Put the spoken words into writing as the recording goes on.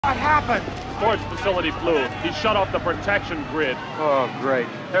What happened? Storage facility blew. He shut off the protection grid. Oh, great.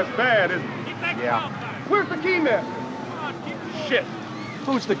 That's bad, isn't it? Yeah. Where's the keymaster? Shit.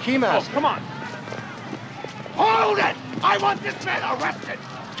 Who's the Oh, keymaster? come on. Hold it! I want this man arrested!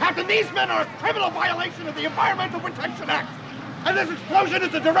 Captain, these men are a criminal violation of the Environmental Protection Act! And this explosion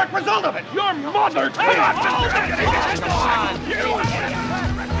is a direct result of it! Your mother! Come on! Hold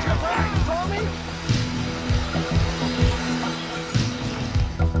it!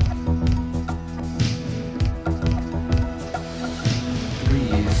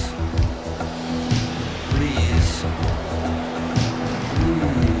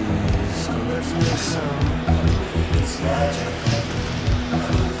 Let's make some. It's magic. I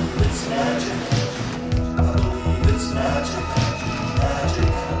believe it's magic. I believe it's magic.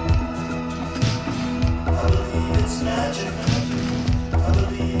 Magic. I believe it's magic. I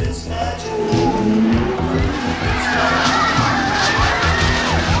believe it's magic. It's magic.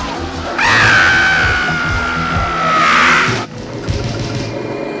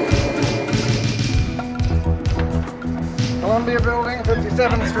 Columbia Building,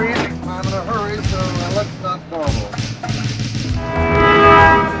 57th Street. I'm in a hurry, so let's not dawdle.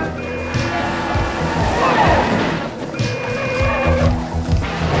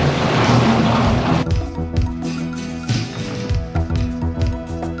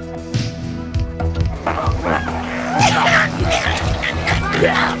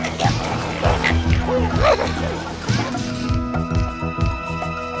 Yeah.